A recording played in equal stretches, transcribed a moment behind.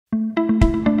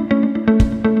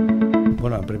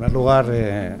Bueno, en primer lugar,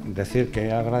 decir que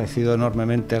he agradecido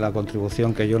enormemente la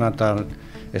contribución que Jonathan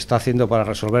está haciendo para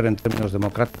resolver en términos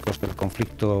democráticos el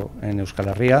conflicto en Euskal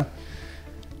Herria.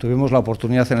 Tuvimos la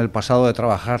oportunidad en el pasado de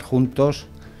trabajar juntos.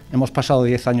 Hemos pasado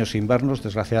 10 años sin vernos,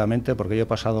 desgraciadamente, porque yo he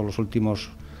pasado los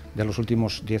últimos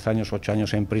 10 años, 8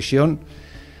 años en prisión.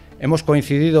 Hemos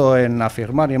coincidido en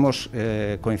afirmar y hemos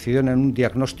coincidido en un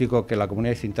diagnóstico que la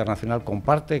comunidad internacional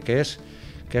comparte, que es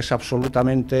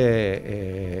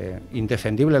absolutamente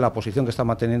indefendible la posición que está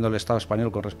manteniendo el Estado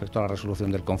español con respecto a la resolución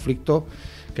del conflicto,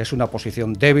 que es una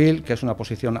posición débil, que es una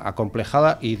posición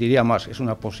acomplejada y diría más, es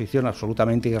una posición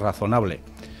absolutamente irrazonable.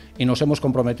 Y nos hemos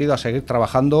comprometido a seguir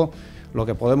trabajando. Lo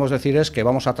que podemos decir es que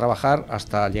vamos a trabajar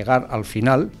hasta llegar al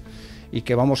final y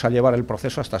que vamos a llevar el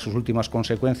proceso hasta sus últimas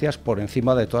consecuencias por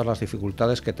encima de todas las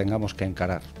dificultades que tengamos que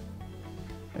encarar.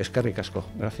 Eskerrik asko.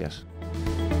 Gracias.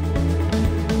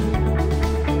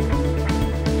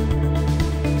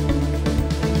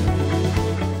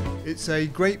 It's a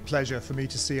great pleasure for me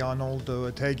to see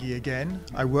Arnaldo Otegi again.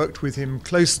 I worked with him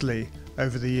closely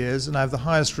over the years and I have the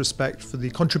highest respect for the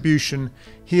contribution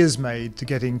he has made to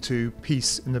getting to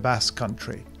peace in the Basque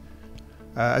Country.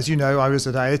 As you know, I was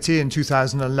at Ante in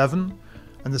 2011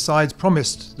 and the sides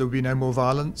promised there would be no more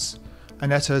violence,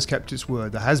 and ETA has kept its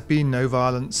word. There has been no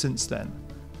violence since then.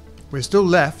 We're still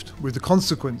left with the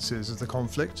consequences of the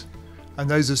conflict, and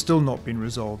those have still not been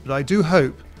resolved. But I do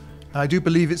hope, and I do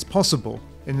believe it's possible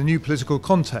in the new political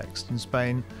context in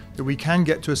Spain, that we can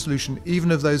get to a solution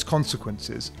even of those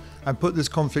consequences and put this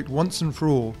conflict once and for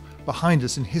all behind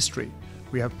us in history.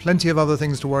 We have plenty of other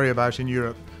things to worry about in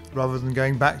Europe rather than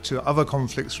going back to other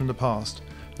conflicts from the past.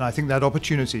 And I think that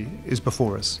opportunity is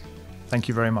before us. Thank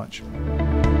you very much.